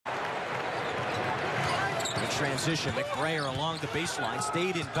In transition, McBrayer along the baseline,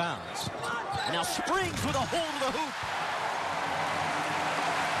 stayed in bounds. And now Springs with a hold of the hoop.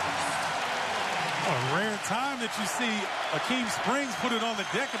 A rare time that you see Akeem Springs put it on the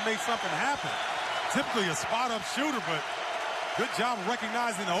deck and make something happen. Typically a spot-up shooter, but good job of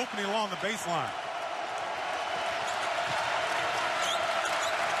recognizing the opening along the baseline.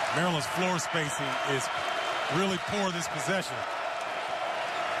 Maryland's floor spacing is really poor this possession.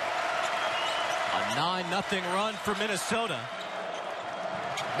 A 9-0 run for Minnesota.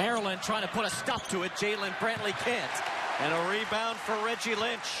 Maryland trying to put a stop to it. Jalen Brantley can't. And a rebound for Reggie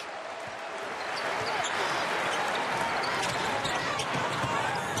Lynch.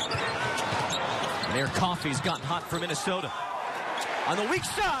 Mayor Coffey's gotten hot for Minnesota. On the weak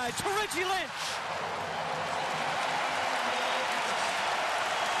side to Reggie Lynch.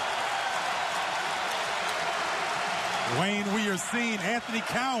 Wayne, we are seeing Anthony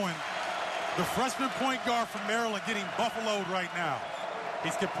Cowan, the freshman point guard from Maryland, getting buffaloed right now.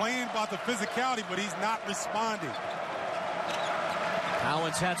 He's complaining about the physicality, but he's not responding.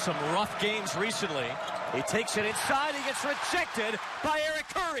 Cowan's had some rough games recently. He takes it inside. He gets rejected by Eric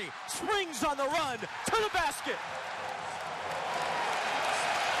Curry. Springs on the run to the basket.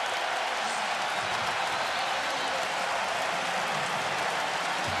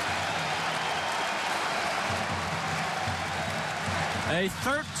 A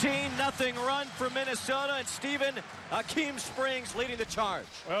 13-0 run for Minnesota, and Stephen Akeem Springs leading the charge.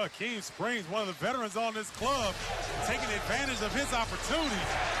 Well, Akeem Springs, one of the veterans on this club, taking advantage of his opportunities.